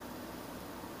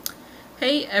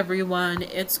Hey everyone,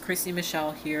 it's Chrissy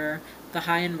Michelle here, the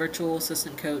High End Virtual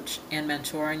Assistant Coach and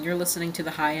Mentor, and you're listening to the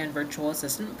High End Virtual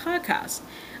Assistant Podcast.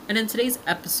 And in today's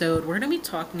episode, we're going to be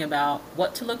talking about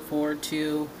what to look forward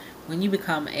to when you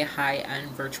become a high end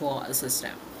virtual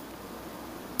assistant.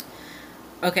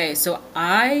 Okay, so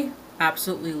I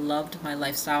absolutely loved my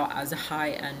lifestyle as a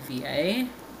high end VA,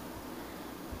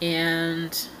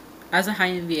 and as a high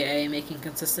end VA making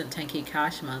consistent 10K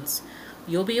cash months,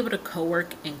 you'll be able to co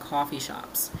work in coffee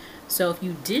shops. So if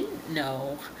you didn't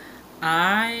know,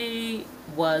 I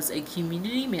was a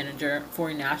community manager for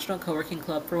a national co working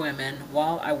club for women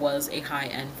while I was a high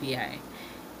end VA.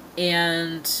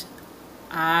 And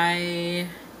I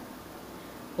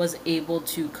was able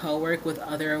to co work with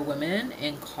other women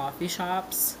in coffee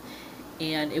shops,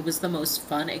 and it was the most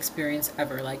fun experience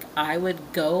ever. Like, I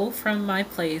would go from my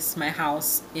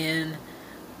house in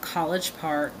College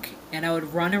Park, and I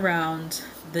would run around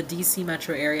the DC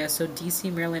metro area, so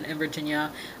DC, Maryland, and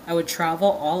Virginia. I would travel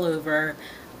all over.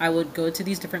 I would go to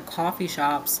these different coffee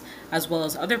shops as well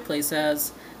as other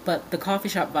places, but the coffee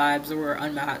shop vibes were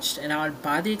unmatched. And I would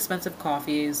buy the expensive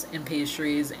coffees and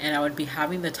pastries, and I would be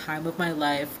having the time of my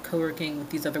life co working with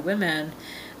these other women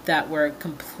that were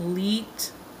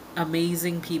complete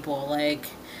amazing people. Like,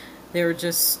 they were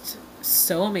just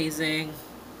so amazing,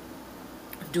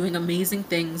 doing amazing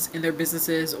things in their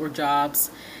businesses or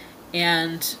jobs.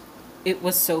 And it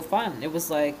was so fun. It was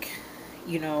like,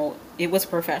 it was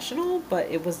professional, but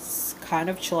it was kind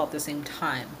of chill at the same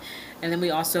time. And then we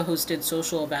also hosted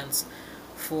social events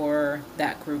for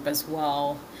that group as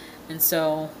well. And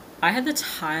so I had the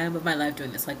time of my life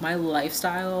doing this. Like, my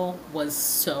lifestyle was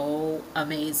so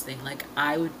amazing. Like,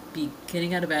 I would be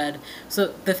getting out of bed.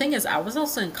 So the thing is, I was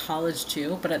also in college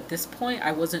too, but at this point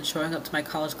I wasn't showing up to my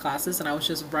college classes, and I was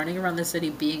just running around the city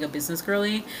being a business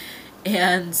girly.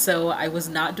 And so I was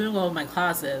not doing well in my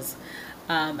classes.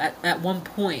 At one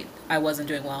point, I wasn't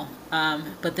doing well.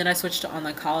 But then I switched to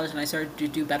online college and I started to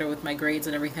do better with my grades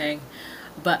and everything.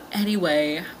 But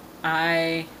anyway,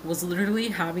 I was literally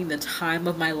having the time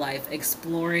of my life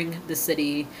exploring the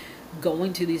city,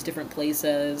 going to these different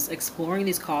places, exploring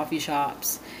these coffee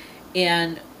shops.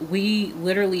 And we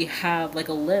literally have like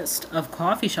a list of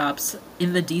coffee shops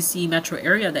in the DC metro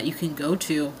area that you can go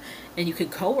to, and you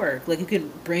could co-work. Like, you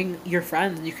can bring your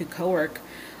friends and you could co-work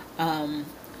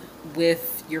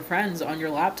with your friends on your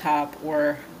laptop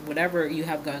or whatever you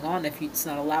have going on. If it's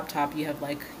not a laptop, you have,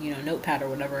 like, notepad or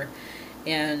whatever,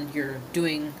 and you're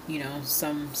doing,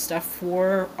 some stuff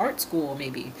for art school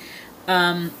maybe.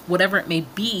 Whatever it may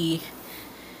be,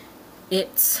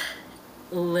 it's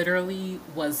literally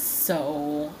was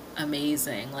so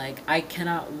amazing. Like, I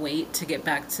cannot wait to get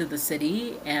back to the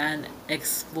city and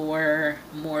explore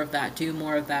more of that, do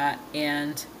more of that.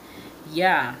 And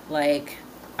yeah, like,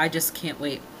 I just can't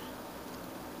wait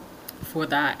for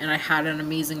that. And I had an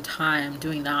amazing time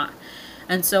doing that.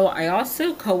 And so I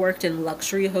also co-worked in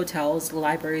luxury hotels,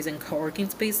 libraries, and co-working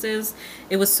spaces.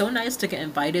 It was so nice to get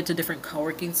invited to different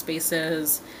co-working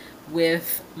spaces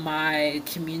with my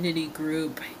community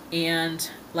group. And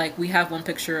like, we have one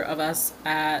picture of us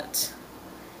at,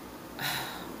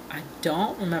 I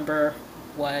don't remember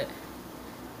what,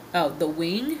 oh, the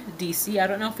Wing DC. I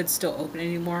don't know if it's still open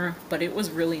anymore, but it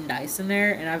was really nice in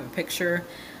there. And I have a picture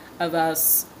of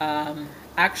us.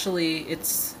 Actually,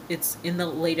 it's in the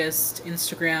latest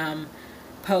Instagram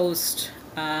post.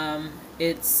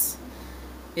 It's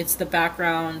the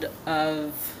background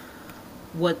of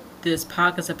what this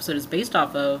podcast episode is based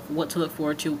off of, what to look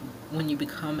forward to when you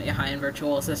become a high-end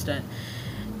virtual assistant.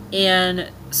 And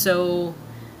so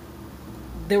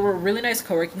there were really nice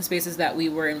co-working spaces that we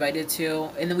were invited to.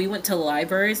 And then we went to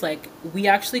libraries. Like, we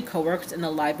actually co-worked in the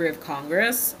Library of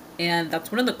Congress, and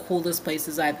that's one of the coolest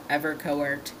places I've ever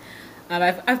co-worked.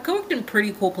 I've co-worked in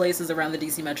pretty cool places around the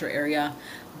DC metro area,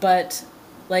 but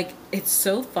like, it's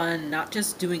so fun not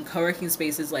just doing co-working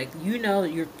spaces. Like, you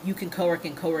can co-work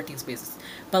in co-working spaces,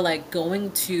 but like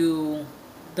going to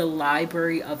the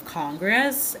Library of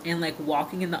Congress and like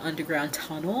walking in the underground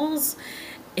tunnels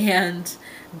and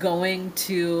going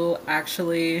to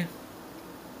actually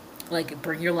like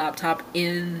bring your laptop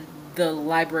in the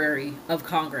Library of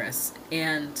Congress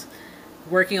and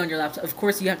working on your laptop. Of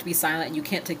course, you have to be silent and you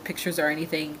can't take pictures or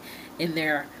anything in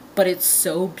there, but it's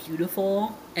so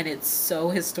beautiful and it's so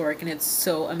historic and it's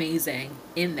so amazing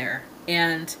in there.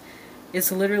 And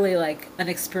it's literally like an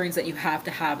experience that you have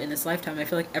to have in this lifetime. I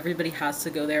feel like everybody has to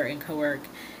go there and co-work,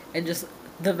 and just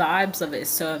the vibes of it is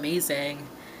so amazing.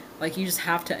 Like, you just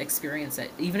have to experience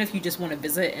it, even if you just want to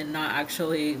visit and not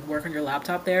actually work on your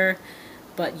laptop there.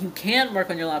 but you can work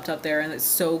on your laptop there, and it's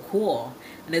so cool.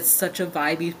 And it's such a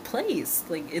vibey place.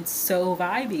 Like, it's so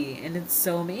vibey and it's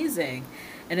so amazing.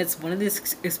 And it's one of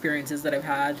these experiences that I've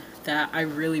had that I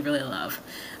really, really love.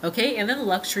 Okay, and then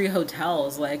luxury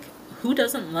hotels. Like, who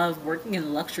doesn't love working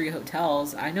in luxury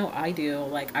hotels? I know I do.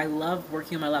 Like, I love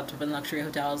working on my laptop in luxury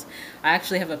hotels. I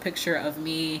actually have a picture of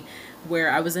me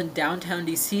where I was in downtown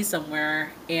DC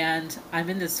somewhere, and I'm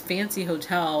in this fancy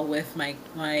hotel with my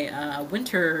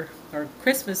winter or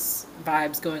Christmas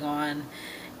vibes going on,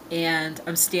 and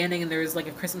I'm standing and there's like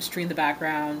a Christmas tree in the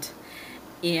background,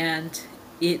 and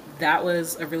that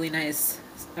was a really nice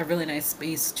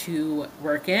space to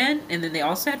work in. And then they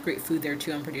also had great food there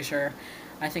too, I'm pretty sure.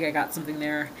 I think I got something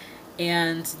there.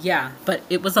 And yeah, but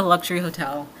it was a luxury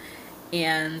hotel,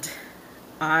 and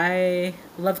I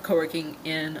love co-working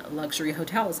in luxury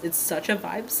hotels. It's such a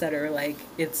vibe setter. Like,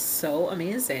 it's so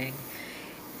amazing.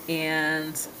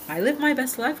 And I live my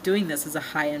best life doing this as a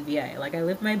high-end VA. Like, I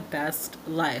live my best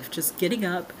life just getting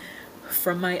up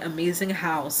from my amazing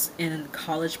house in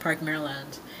College Park,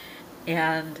 Maryland,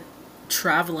 and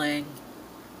traveling,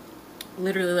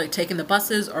 literally like taking the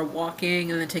buses or walking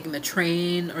and then taking the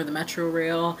train or the metro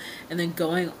rail and then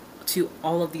going to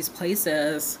all of these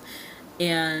places,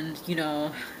 and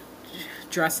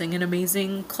dressing in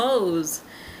amazing clothes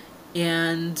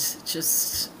and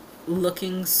just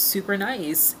looking super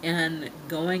nice and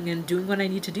going and doing what I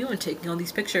need to do and taking all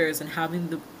these pictures and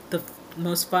having the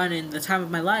most fun in the time of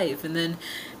my life, and then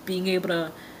being able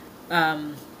to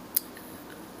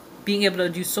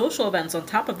do social events on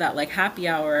top of that, like happy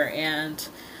hour and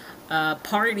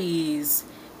parties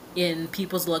in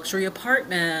people's luxury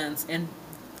apartments and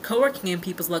co-working in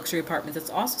people's luxury apartments. It's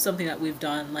also something that we've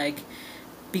done, like,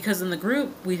 because in the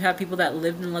group we have people that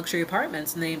lived in luxury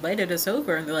apartments, and they invited us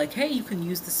over and they're like, hey, you can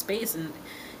use the space and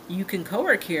you can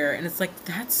co-work here. And it's like,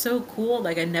 that's so cool.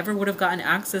 Like, I never would have gotten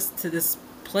access to this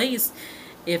place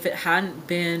if it hadn't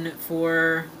been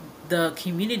for the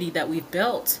community that we've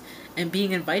built and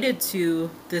being invited to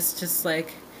this, just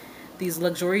like these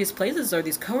luxurious places or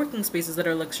these co-working spaces that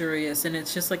are luxurious. And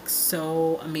it's just like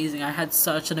so amazing. I had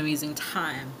such an amazing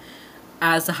time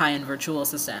as a high-end virtual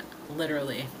assistant,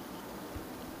 literally.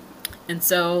 And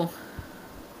so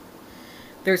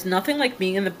there's nothing like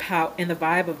being in the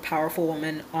vibe of powerful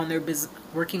women on their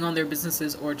working on their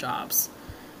businesses or jobs.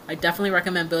 I definitely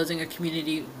recommend building a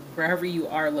community wherever you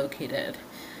are located.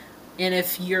 And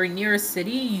if you're near a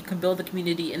city, you can build a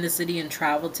community in the city and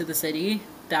travel to the city.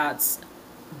 That's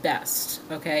best,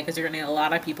 okay? Because you're going to get a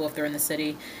lot of people if they're in the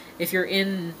city. If you're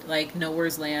in, like,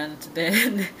 nowhere's land,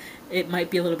 then it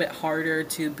might be a little bit harder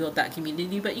to build that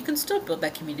community, but you can still build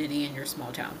that community in your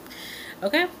small town,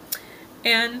 okay?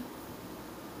 And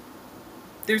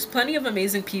there's plenty of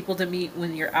amazing people to meet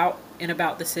when you're out and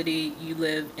about the city you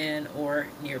live in or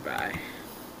nearby.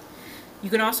 You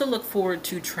can also look forward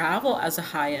to travel as a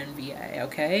high-end VA,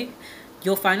 okay?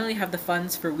 You'll finally have the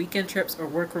funds for weekend trips or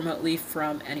work remotely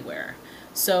from anywhere.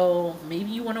 So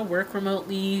maybe you want to work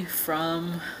remotely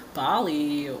from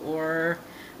Bali or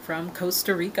from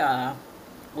Costa Rica.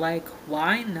 Like,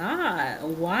 why not?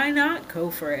 Why not go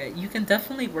for it? You can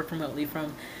definitely work remotely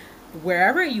from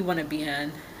wherever you want to be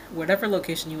in, whatever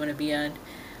location you want to be in.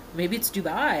 Maybe it's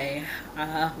Dubai,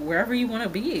 wherever you want to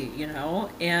be,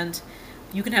 and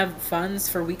you can have funds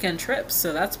for weekend trips,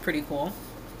 so that's pretty cool.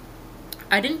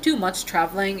 I didn't do much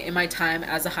traveling in my time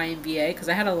as a high-end VA because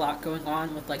I had a lot going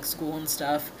on with like school and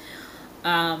stuff.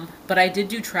 But I did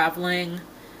do traveling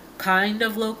kind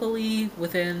of locally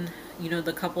within,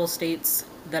 the couple of states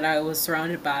that I was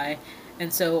surrounded by.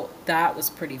 And so that was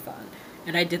pretty fun.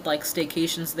 And I did like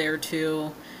staycations there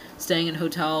too, staying in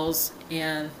hotels,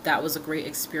 and that was a great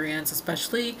experience,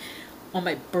 especially on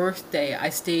my birthday. I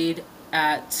stayed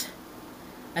at,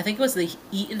 I think it was the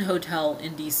Eaton Hotel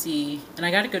in DC, and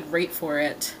I got a good rate for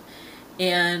it.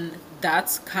 And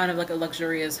that's kind of like a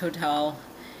luxurious hotel,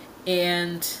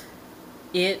 and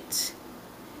it's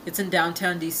in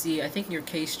downtown DC, I think near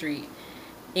K Street.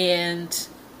 And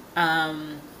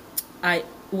I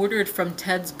ordered from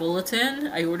Ted's Bulletin.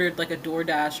 I ordered like a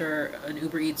DoorDash or an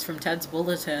Uber Eats from Ted's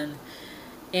Bulletin,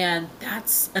 and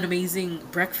that's an amazing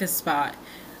breakfast spot.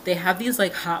 They have these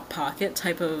like Hot Pocket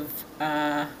type of,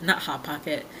 not Hot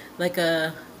Pocket, like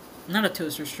not a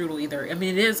toaster strudel either. I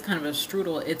mean, it is kind of a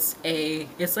strudel.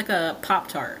 It's like a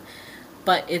Pop-Tart,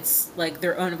 but it's like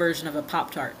their own version of a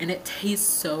Pop-Tart, and it tastes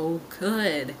so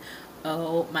good.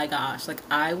 Oh my gosh, like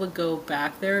I would go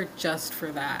back there just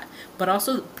for that. But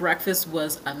also breakfast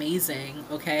was amazing,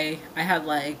 okay? I had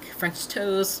like French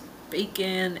toast,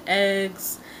 bacon,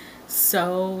 eggs,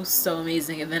 so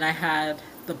amazing. And then I had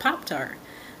the Pop-Tart.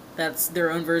 That's their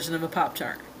own version of a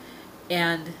Pop-Tart.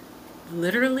 And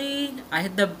literally, I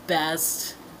had the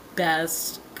best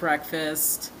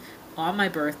breakfast on my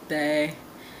birthday.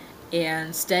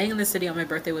 And staying in the city on my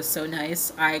birthday was so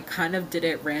nice. I kind of did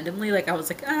it randomly. Like, I was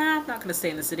like, I'm not going to stay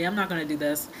in the city. I'm not going to do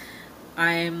this.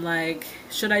 I'm like,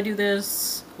 should I do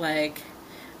this? Like,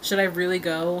 should I really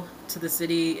go to the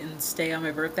city and stay on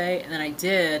my birthday? And then I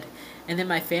did. And then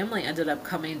my family ended up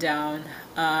coming down.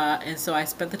 And so I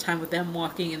spent the time with them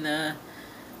walking in the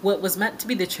what was meant to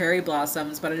be the cherry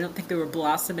blossoms, but I don't think they were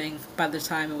blossoming by the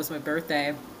time it was my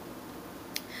birthday.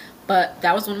 But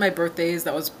that was one of my birthdays.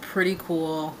 That was pretty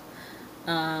cool.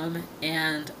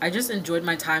 And I just enjoyed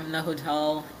my time in the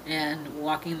hotel and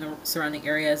walking in the surrounding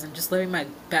areas and just living my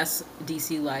best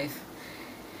DC life.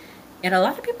 And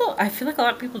I feel like a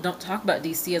lot of people don't talk about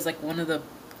DC as like one of the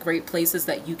great places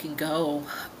that you can go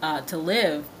to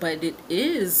live, but it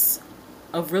is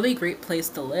a really great place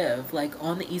to live. Like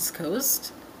on the East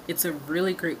Coast, it's a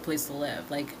really great place to live.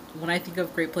 Like when I think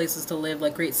of great places to live,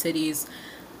 like great cities,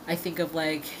 I think of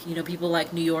like, people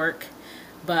like New York,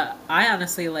 but I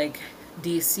honestly like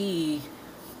DC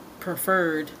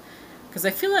preferred because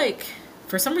I feel like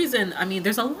for some reason, I mean,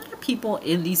 there's a lot of people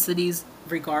in these cities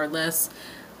regardless,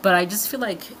 but I just feel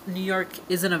like New York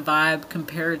isn't a vibe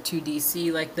compared to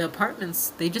DC. Like the apartments,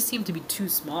 they just seem to be too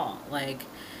small, like,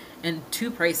 and too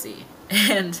pricey.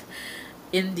 And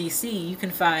in DC, you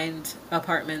can find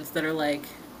apartments that are like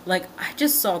I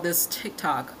just saw this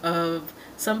TikTok of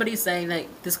somebody saying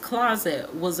like this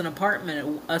closet was an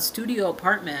apartment, a studio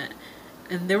apartment,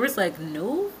 and there was like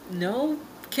no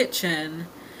kitchen.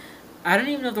 I don't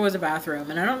even know if there was a bathroom,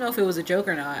 and I don't know if it was a joke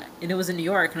or not. And it was in New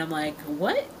York, and I'm like,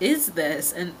 what is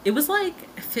this? And it was like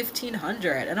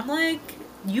 1,500, and I'm like,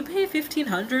 you pay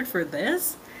 1,500 for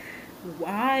this?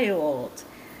 Wild.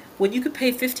 When you could pay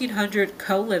 1,500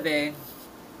 co-living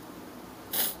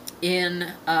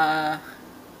in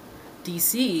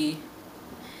DC,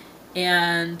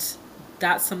 and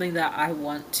that's something that I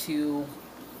want to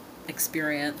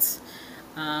experience.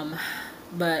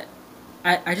 But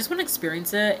I just want to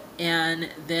experience it, and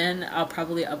then I'll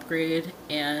probably upgrade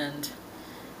and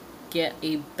get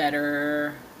a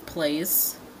better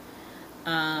place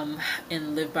and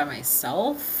live by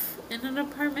myself in an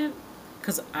apartment.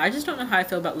 Because I just don't know how I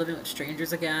feel about living with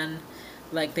strangers again.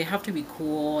 Like, they have to be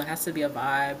cool, it has to be a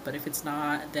vibe, but if it's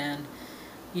not, then,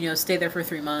 stay there for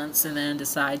 3 months and then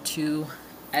decide to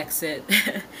exit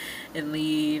and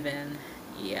leave and,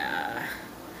 yeah,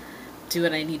 do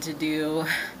what I need to do.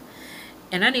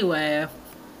 And anyway,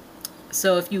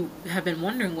 so if you have been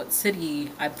wondering what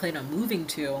city I plan on moving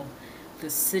to, the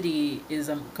city is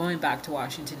I'm going back to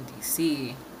Washington,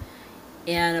 D.C.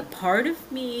 And a part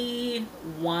of me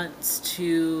wants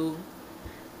to,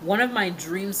 one of my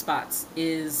dream spots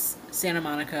is Santa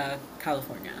Monica,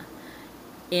 California.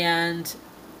 And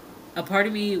a part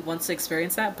of me wants to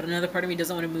experience that, but another part of me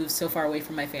doesn't want to move so far away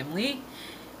from my family.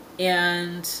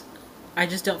 And I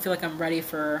just don't feel like I'm ready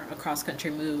for a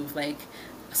cross-country move. Like,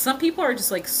 some people are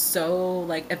just like so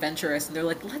like adventurous, and they're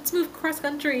like, let's move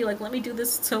cross-country, like let me do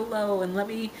this solo and let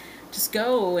me just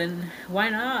go, and why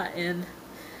not? And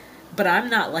but I'm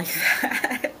not like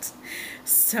that.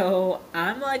 So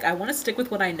I'm like, I want to stick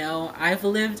with what I know. I've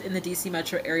lived in the DC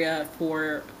metro area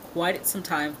for quite some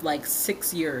time, like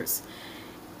 6 years.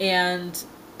 And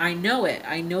I know it.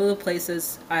 I know the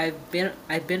places. I've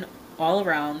been all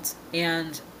around,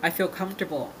 and I feel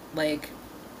comfortable like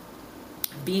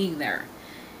being there.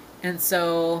 And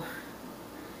so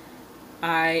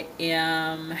I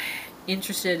am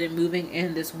interested in moving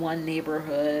in this one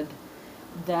neighborhood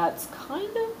that's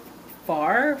kind of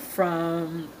far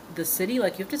from the city.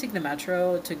 Like, you have to take the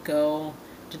metro to go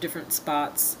to different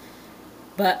spots.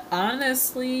 But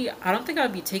honestly, I don't think I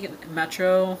would be taking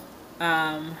metro.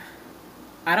 I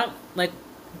don't like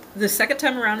the second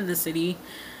time around in the city.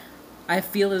 I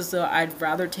feel as though I'd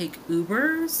rather take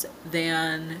Ubers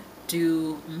than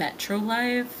do metro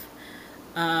life.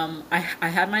 I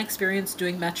had my experience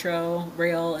doing metro,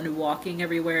 rail, and walking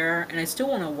everywhere, and I still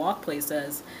want to walk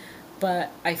places,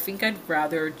 but I think I'd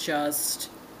rather just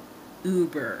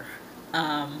Uber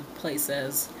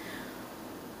places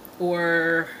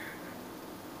or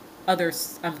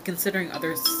others. I'm considering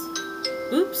others.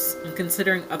 Oops, I'm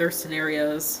considering other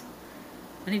scenarios.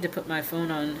 I need to put my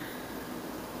phone on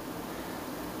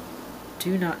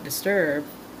Do Not Disturb.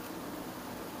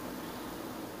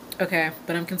 Okay,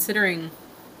 but I'm considering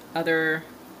other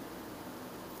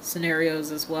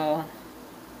scenarios as well.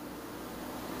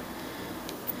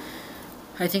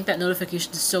 I think that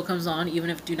notification still comes on even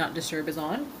if Do Not Disturb is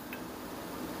on.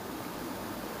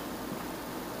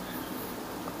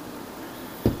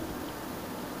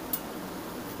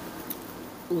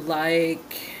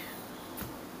 Like,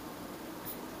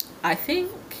 I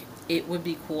think it would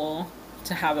be cool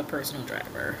to have a personal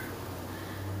driver.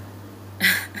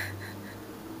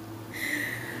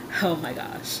 Oh my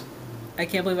gosh. I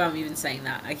can't believe I'm even saying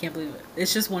that. I can't believe it.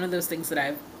 It's just one of those things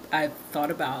that I've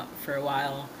thought about for a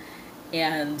while.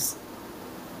 And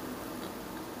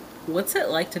what's it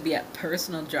like to be at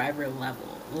personal driver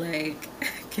level? Like,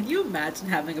 can you imagine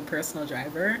having a personal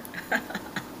driver?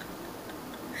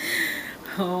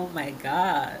 Oh my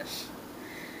gosh.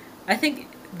 I think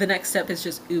the next step is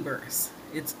just Ubers.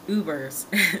 It's Ubers.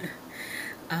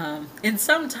 And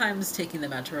sometimes taking the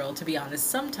Metro Rail, to be honest,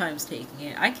 sometimes taking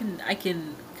it. I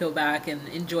can go back and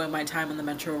enjoy my time on the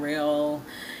Metro Rail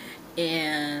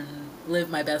and live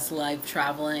my best life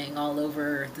traveling all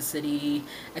over the city.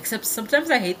 Except sometimes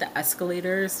I hate the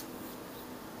escalators.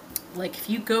 Like if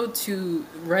you go to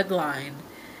Red Line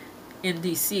in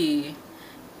DC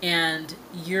and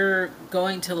you're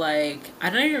going to like, I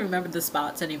don't even remember the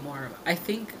spots anymore. I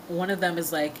think one of them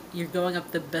is like you're going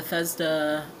up the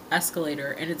Bethesda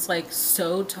escalator and it's like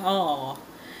so tall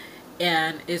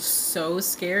and it's so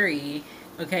scary.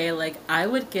 Okay, like I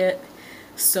would get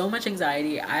so much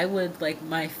anxiety. I would like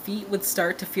my feet would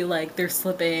start to feel like they're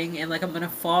slipping and like I'm gonna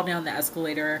fall down the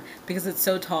escalator because it's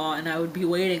so tall, and I would be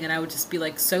waiting and I would just be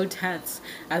like so tense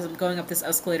as I'm going up this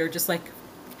escalator, just like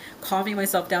calming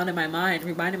myself down in my mind,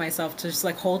 reminding myself to just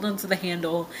like hold onto the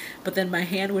handle, but then my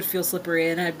hand would feel slippery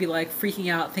and I'd be like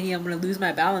freaking out, thinking I'm gonna lose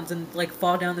my balance and like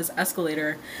fall down this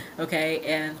escalator. Okay,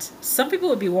 and some people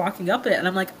would be walking up it, and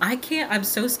I'm like, I can't. I'm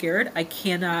so scared. I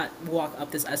cannot walk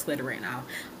up this escalator right now.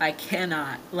 I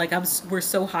cannot. Like we're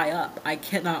so high up. I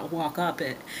cannot walk up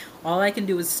it. All I can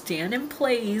do is stand in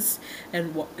place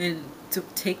and to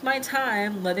take my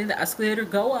time letting the escalator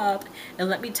go up. And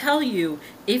let me tell you,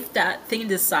 if that thing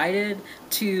decided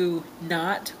to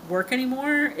not work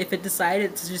anymore, if it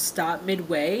decided to just stop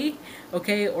midway,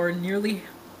 okay, or nearly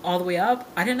all the way up,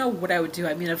 I don't know what I would do.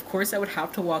 I mean, of course I would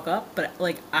have to walk up, but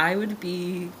like I would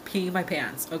be peeing my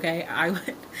pants, okay? I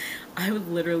would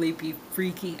literally be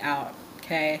freaking out,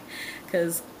 okay?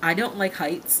 Because I don't like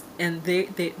heights, and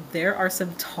there are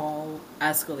some tall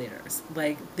escalators.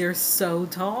 Like they're so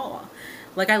tall.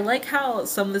 Like I like how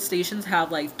some of the stations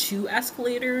have like two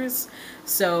escalators.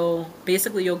 So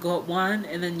basically you'll go up one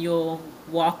and then you'll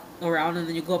walk around and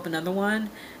then you go up another one.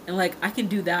 And like I can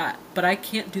do that, but I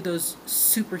can't do those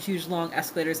super huge long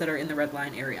escalators that are in the Red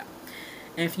Line area.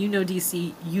 And if you know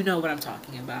DC, you know what I'm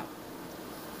talking about.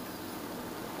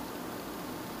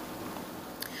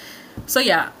 So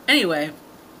yeah, anyway,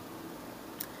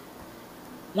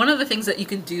 one of the things that you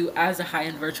can do as a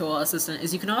high-end virtual assistant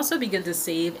is you can also begin to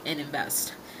save and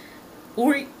invest.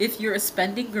 Or if you're a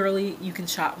spending girly, you can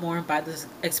shop more and buy the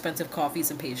expensive coffees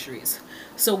and pastries.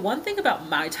 So one thing about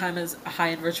my time as a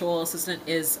high-end virtual assistant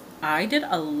is I did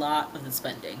a lot of the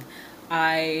spending.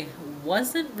 I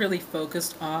wasn't really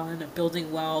focused on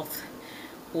building wealth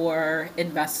or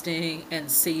investing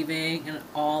and saving and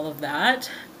all of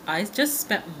that. I just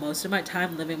spent most of my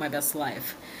time living my best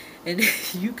life. And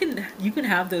you can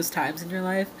have those times in your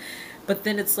life, but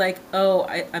then it's like, oh,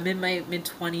 I'm in my mid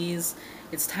 20s.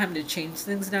 It's time to change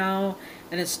things now,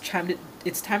 and it's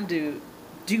time to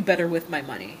do better with my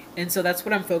money. And so that's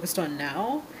what I'm focused on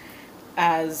now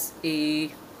as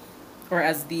a or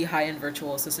as the high-end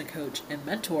virtual assistant coach and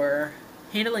mentor,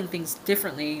 handling things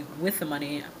differently with the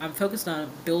money. I'm focused on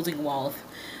building wealth.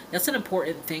 That's an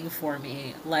important thing for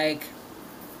me. Like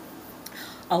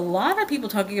a lot of people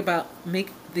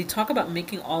they talk about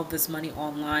making all of this money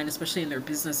online, especially in their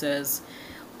businesses.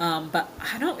 But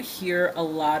I don't hear a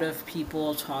lot of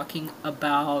people talking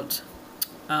about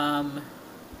um,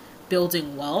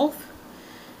 building wealth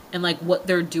and like what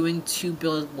they're doing to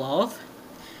build wealth.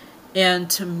 And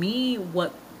to me,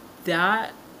 what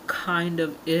that kind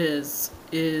of is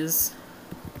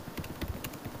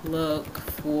look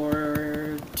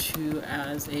forward to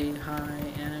as a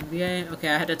high MBA. Okay,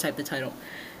 I had to type the title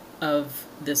of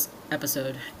this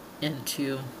episode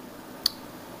into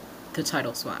the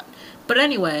title slot. But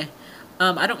anyway,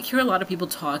 I don't hear a lot of people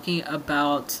talking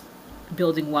about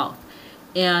building wealth.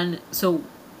 And so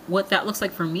what that looks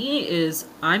like for me is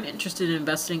I'm interested in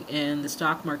investing in the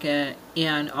stock market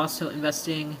and also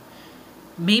investing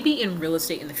maybe in real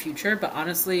estate in the future, but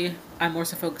honestly, I'm more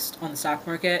so focused on the stock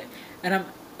market, and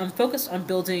I'm focused on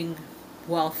building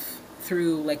wealth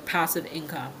through like passive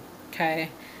income, okay?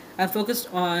 I'm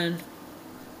focused on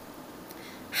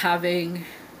having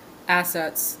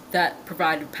assets that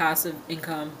provide passive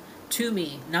income to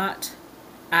me, not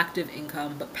active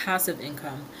income, but passive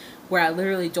income, where I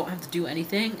literally don't have to do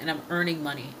anything and I'm earning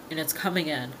money and it's coming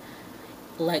in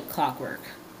like clockwork.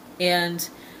 And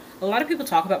a lot of people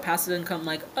talk about passive income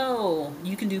like, oh,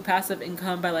 you can do passive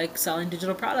income by like selling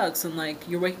digital products and like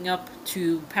you're waking up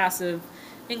to passive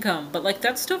income, but like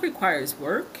that still requires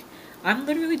work. I'm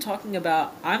literally talking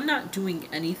about I'm not doing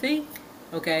anything,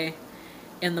 okay?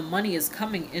 And the money is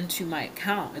coming into my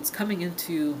account. It's coming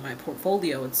into my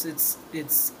portfolio.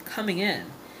 It's coming in.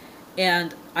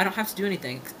 And I don't have to do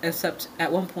anything except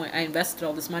at one point I invested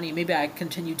all this money. Maybe I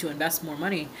continue to invest more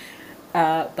money.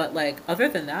 But like other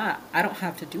than that, I don't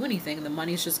have to do anything. The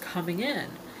money's just coming in.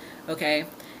 Okay.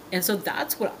 And so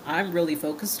that's what I'm really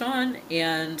focused on.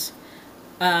 And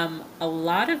a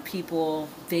lot of people,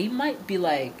 they might be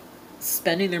like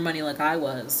spending their money like I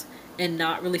was and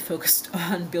not really focused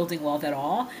on building wealth at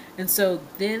all. And so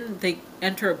then they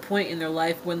enter a point in their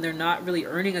life when they're not really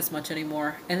earning as much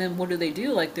anymore. And then what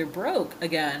do? Like they're broke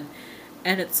again.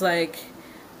 And it's like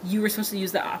you were supposed to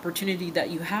use the opportunity that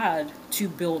you had to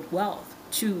build wealth,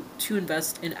 to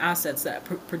invest in assets that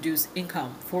produce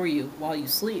income for you while you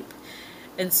sleep.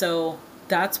 And so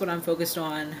that's what I'm focused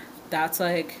on. That's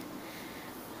like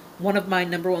one of my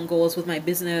number one goals with my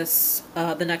business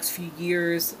the next few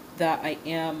years that I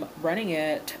am running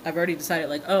it. I've already decided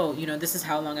like, oh, this is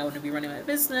how long I want to be running my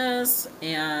business,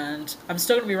 and I'm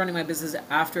still going to be running my business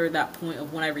after that point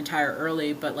of when I retire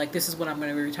early, but like this is when I'm going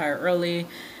to retire early.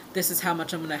 This is how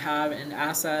much I'm going to have in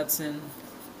assets and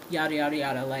yada yada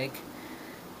yada. Like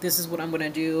this is what I'm going to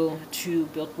do to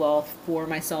build wealth for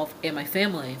myself and my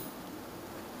family.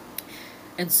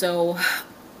 And so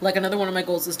like another one of my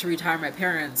goals is to retire my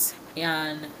parents,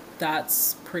 and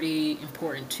that's pretty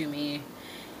important to me,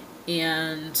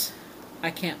 and I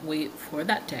can't wait for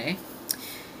that day.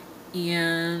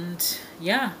 And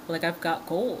yeah, like I've got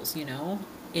goals,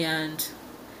 and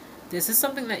this is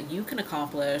something that you can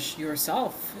accomplish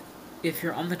yourself if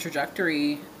you're on the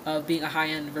trajectory of being a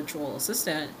high-end virtual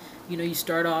assistant. You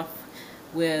start off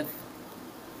with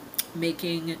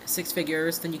making six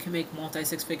figures, then you can make multi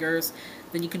six figures,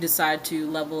 then you can decide to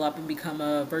level up and become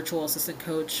a virtual assistant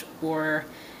coach or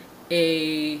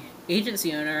a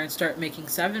agency owner and start making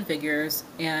seven figures,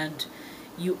 and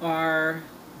you are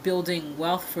building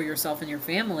wealth for yourself and your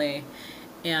family.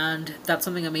 And that's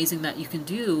something amazing that you can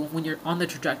do when you're on the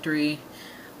trajectory.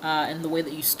 And the way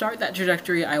that you start that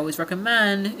trajectory, I always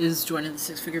recommend, is joining the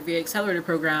Six Figure VA Accelerator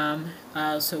program,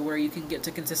 so where you can get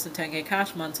to consistent 10K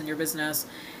cash months in your business.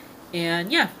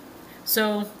 And yeah,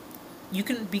 so you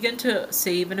can begin to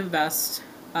save and invest,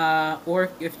 or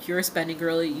if you're a spending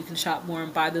girly, you can shop more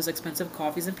and buy those expensive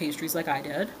coffees and pastries like I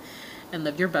did and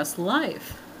live your best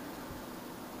life.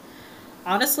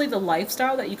 Honestly, the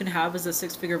lifestyle that you can have as a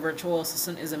six-figure virtual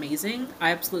assistant is amazing. I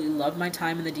absolutely love my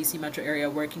time in the DC metro area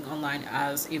working online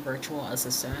as a virtual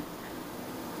assistant.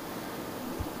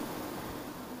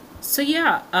 So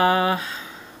yeah,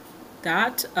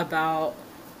 that about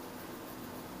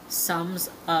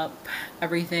sums up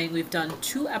everything. We've done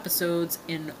 2 episodes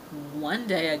in one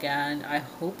day again. I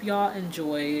hope y'all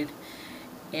enjoyed.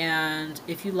 And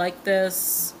if you like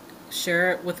this,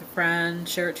 share it with a friend,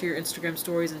 share it to your Instagram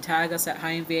stories, and tag us at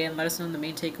HighNVA and let us know the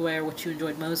main takeaway or what you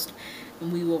enjoyed most.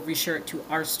 And we will reshare it to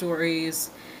our stories.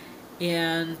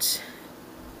 And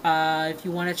if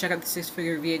you want to check out the Six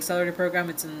Figure VA Accelerator program,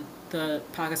 it's in the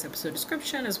podcast episode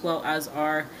description, as well as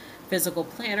our physical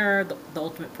planner, the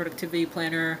ultimate productivity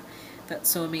planner. That's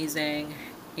so amazing.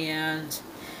 And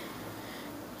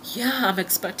yeah, I'm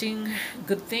expecting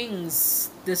good things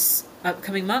this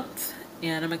upcoming month,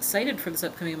 and I'm excited for this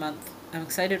upcoming month. I'm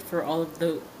excited for all of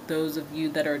those of you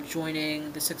that are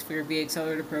joining the Six Figure VA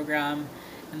Accelerator program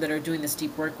and that are doing this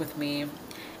deep work with me.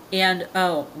 And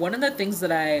one of the things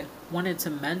that I wanted to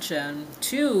mention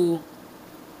too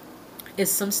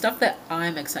is some stuff that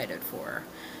I'm excited for.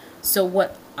 So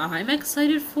what I'm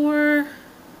excited for,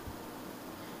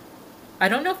 I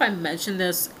don't know if I mentioned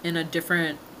this in a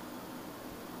different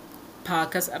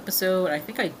podcast episode. I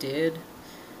think I did.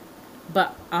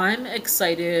 But I'm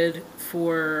excited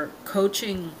for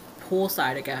coaching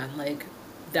poolside again. Like,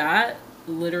 that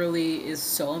literally is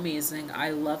so amazing.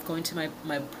 I love going to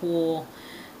my pool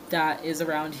that is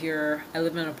around here. I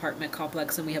live in an apartment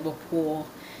complex and we have a pool.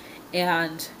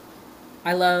 And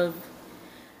I love...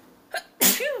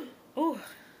 Oh,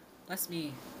 bless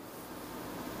me.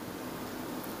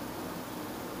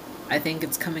 I think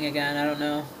it's coming again. I don't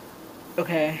know.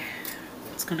 Okay.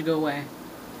 It's gonna go away.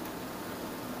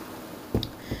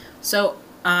 So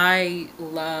I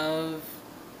love...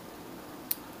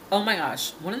 Oh my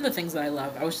gosh. One of the things that I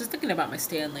love, I was just thinking about my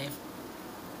Stanley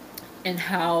and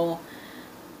how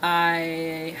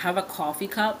I have a coffee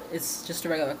cup. It's just a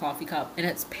regular coffee cup and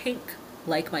it's pink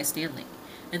like my Stanley.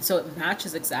 And so it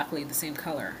matches exactly the same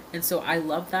color. And so I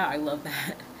love that. I love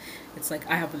that. It's like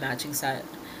I have a matching set.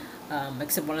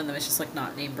 except one of them is just like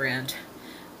not name brand.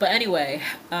 But anyway,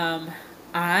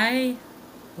 I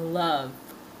love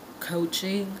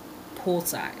coaching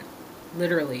poolside.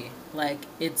 Literally. Like,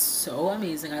 it's so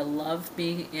amazing. I love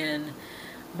being in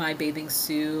my bathing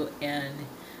suit and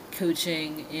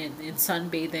coaching in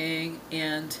sunbathing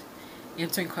and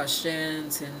answering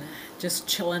questions and just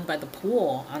chilling by the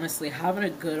pool. Honestly, having a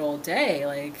good old day.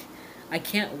 Like, I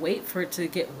can't wait for it to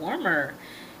get warmer.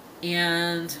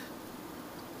 And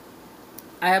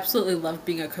I absolutely love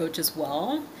being a coach as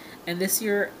well. And this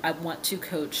year, I want to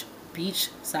coach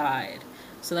beachside.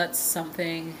 So that's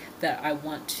something that I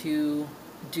want to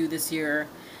do this year.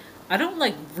 I don't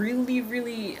like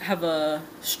really have a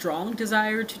strong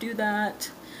desire to do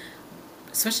that,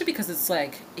 especially because it's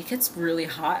like it gets really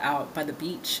hot out by the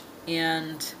beach,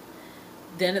 and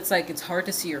then it's like it's hard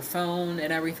to see your phone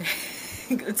and everything.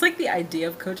 It's like the idea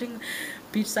of coaching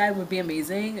beachside would be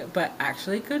amazing, but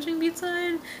actually coaching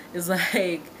beachside is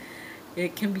like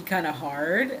it can be kind of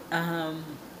hard.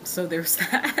 So there's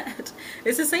that.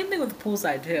 It's the same thing with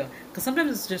poolside too, because sometimes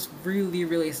it's just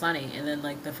really sunny, and then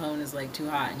like the phone is like too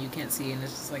hot and you can't see, and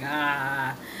it's just like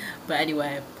ah. But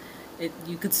anyway,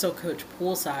 you could still coach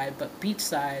poolside, but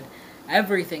beachside,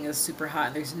 everything is super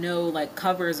hot. There's no like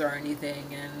covers or anything,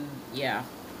 and yeah.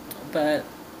 But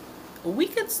we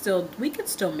could still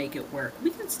make it work. We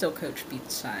could still coach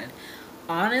beachside.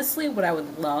 Honestly, what I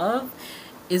would love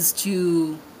is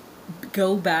to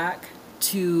go back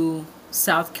to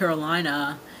South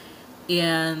Carolina,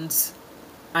 and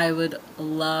I would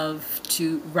love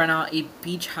to rent out a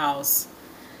beach house,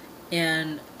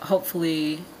 and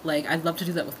hopefully, like, I'd love to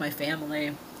do that with my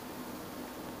family.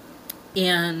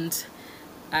 And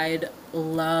I'd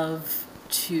love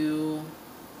to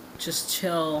just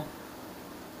chill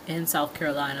in South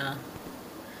Carolina.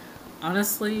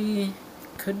 Honestly,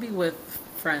 could be with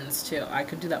friends too. I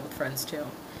could do that with friends too.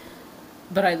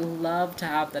 But I'd love to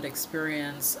have that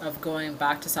experience of going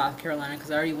back to South Carolina,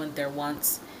 because I already went there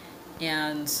once,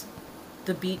 and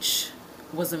the beach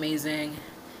was amazing.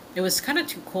 It was kind of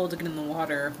too cold to get in the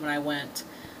water when I went,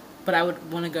 but I would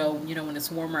want to go, when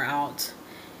it's warmer out.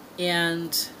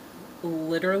 And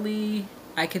literally,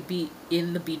 I could be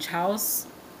in the beach house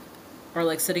or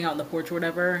like sitting out on the porch or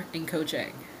whatever and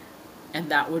coaching. And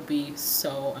that would be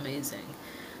so amazing.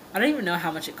 I don't even know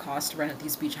how much it costs to rent at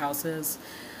these beach houses,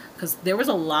 because there was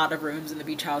a lot of rooms in the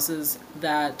beach houses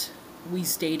that we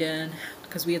stayed in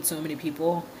because we had so many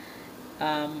people.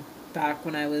 Back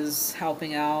when I was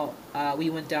helping out, we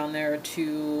went down there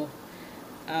to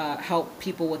help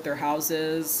people with their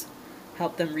houses,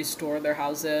 help them restore their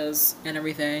houses and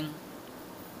everything.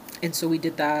 And so we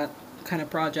did that kind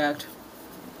of project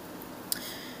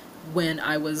when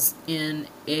I was in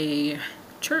a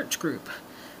church group.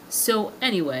 So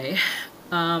anyway,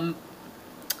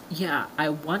 yeah, I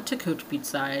want to coach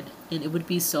beachside, and it would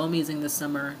be so amazing this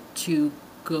summer to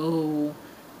go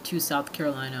to South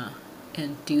Carolina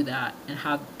and do that and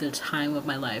have the time of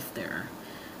my life there.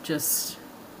 Just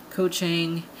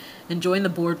coaching, enjoying the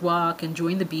boardwalk,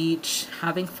 enjoying the beach,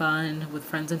 having fun with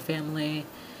friends and family,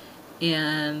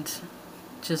 and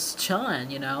just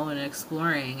chilling, and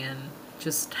exploring and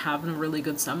just having a really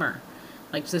good summer.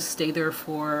 Like, just stay there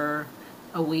for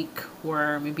a week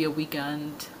or maybe a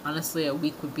weekend. Honestly, a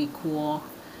week would be cool.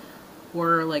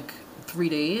 Or like 3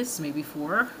 days, maybe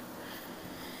 4.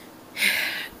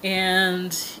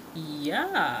 And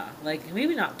yeah, like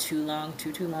maybe not too long,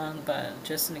 too long, but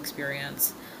just an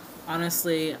experience.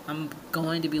 Honestly, I'm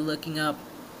going to be looking up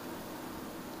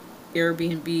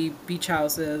Airbnb beach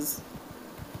houses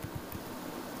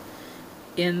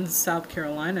in South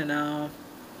Carolina now.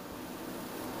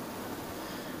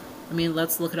 I mean,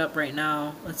 let's look it up right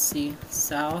now. Let's see,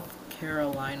 South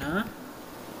Carolina.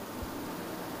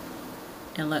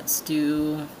 And let's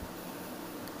do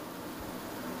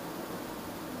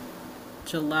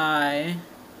July.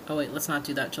 Oh wait, let's not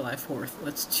do that July 4th.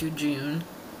 Let's do June.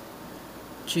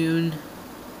 June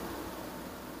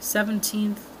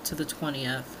 17th to the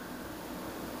 20th.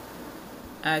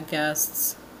 Add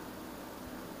guests.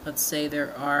 Let's say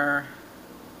there are,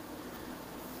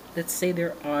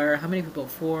 how many people?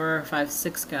 4, 5,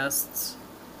 6 guests.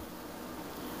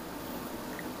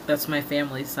 That's my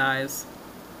family size.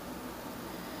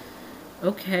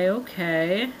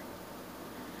 Okay.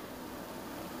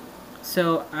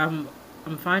 So I'm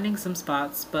finding some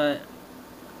spots, but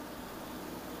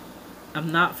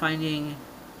I'm not finding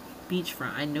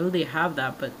beachfront. I know they have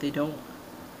that, but they don't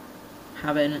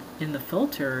have it in the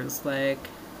filters. Like,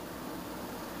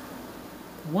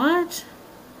 what?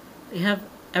 They have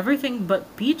everything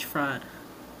but beachfront.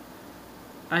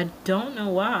 I don't know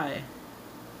why.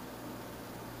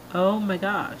 Oh my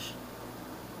gosh.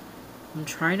 I'm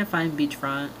trying to find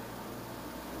beachfront.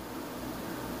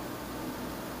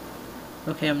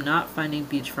 Okay, I'm not finding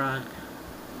beachfront.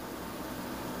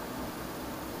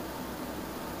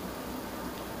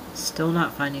 Still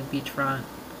not finding beachfront.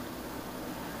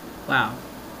 Wow.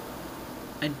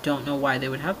 I don't know why they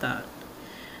would have that.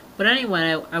 But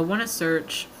anyway, I want to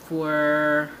search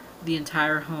for the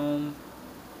entire home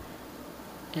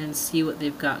and see what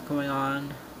they've got going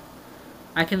on.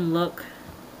 I can look.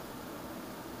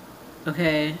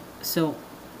 Okay, so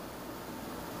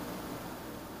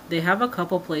they have a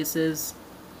couple places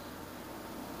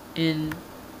in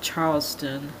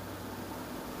Charleston.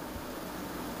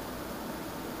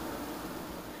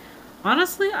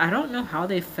 Honestly, I don't know how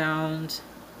they found.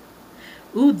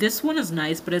 Ooh, this one is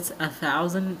nice, but it's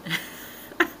 1,000.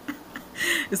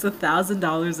 It's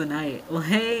 $1,000 a night.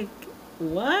 Like,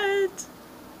 what?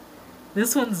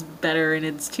 This one's better, and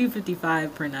it's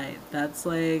 $255 per night. That's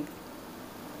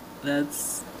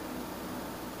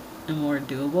more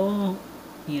doable,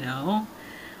 you know.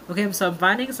 Okay, so I'm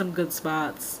finding some good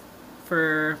spots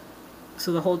for.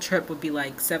 So the whole trip would be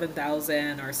like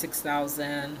 7,000 or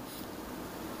 6,000.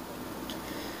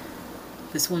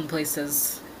 This one place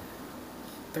says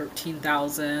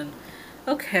 13,000.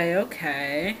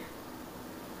 Okay.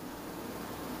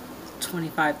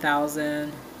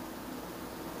 25,000.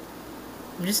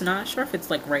 I'm just not sure if it's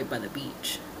like right by the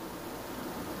beach.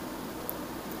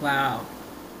 Wow.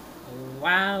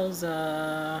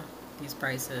 Wowza. These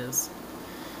prices.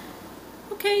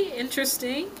 Okay,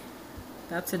 interesting.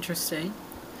 That's interesting.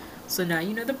 So now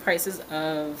you know the prices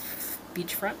of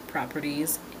beachfront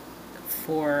properties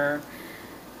for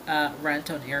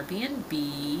rent on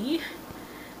Airbnb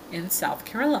in South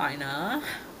Carolina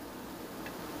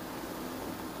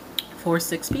for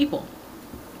 6 people.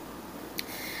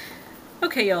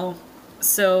 Okay, y'all.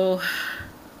 So,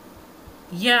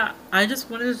 yeah, I just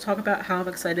wanted to talk about how I'm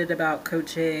excited about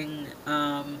coaching,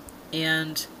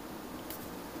 and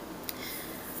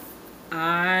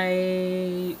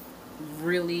I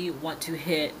really want to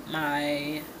hit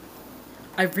my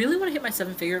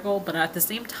 7-figure goal, but at the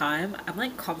same time, I'm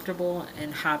like comfortable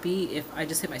and happy if I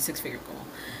just hit my 6-figure goal.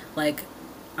 Like,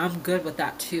 I'm good with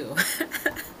that too.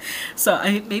 So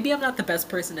maybe I'm not the best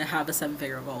person to have a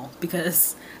 7-figure goal,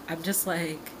 because I'm just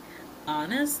like,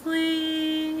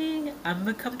 honestly,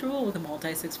 I'm comfortable with a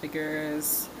multi 6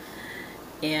 figures,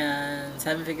 and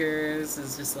 7 figures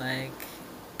is just like,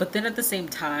 but then at the same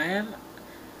time,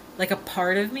 like a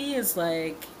part of me is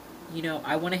like, you know,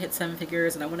 I want to hit 7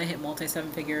 figures and I want to hit multi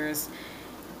 7 figures,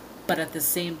 but at the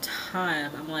same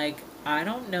time, I'm like, I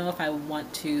don't know if I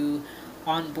want to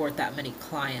onboard that many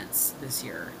clients this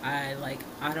year. I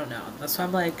don't know. That's why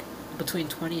I'm like between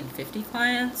 20 and 50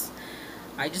 clients.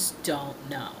 I just don't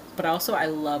know. But also I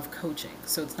love coaching,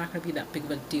 so it's not going to be that big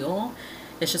of a deal.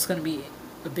 It's just going to be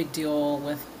a big deal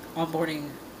with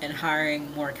onboarding and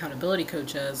hiring more accountability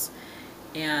coaches.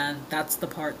 And that's the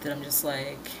part that I'm just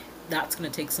like, that's going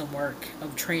to take some work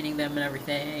of training them and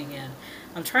everything. And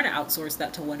I'm trying to outsource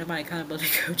that to one of my accountability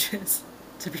coaches,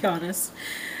 to be honest,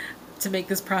 to make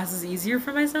this process easier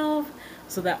for myself,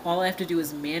 so that all I have to do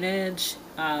is manage,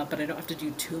 but I don't have to do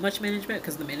too much management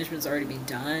because the management's already been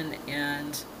done,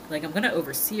 and like I'm going to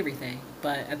oversee everything,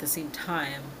 but at the same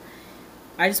time,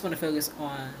 I just want to focus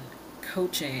on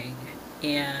coaching,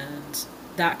 and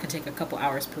that can take a couple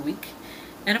hours per week.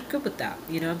 And I'm good with that.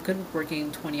 You know, I'm good with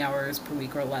working 20 hours per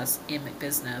week or less in my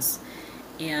business.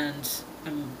 And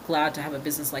I'm glad to have a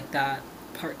business like that.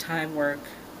 Part-time work,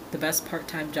 the best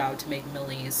part-time job to make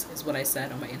millies, is what I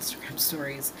said on my Instagram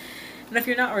stories. And if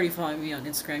you're not already following me on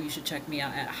Instagram, you should check me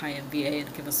out at HiMVA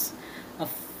and give us a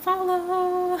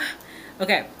follow.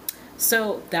 Okay,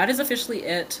 so that is officially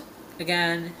it.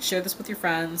 Again, share this with your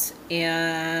friends,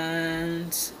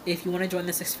 and if you want to join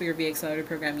the 6-Figure VA Accelerator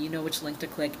program, you know which link to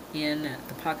click in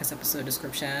the podcast episode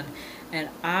description, and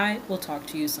I will talk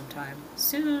to you sometime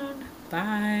soon.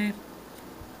 Bye.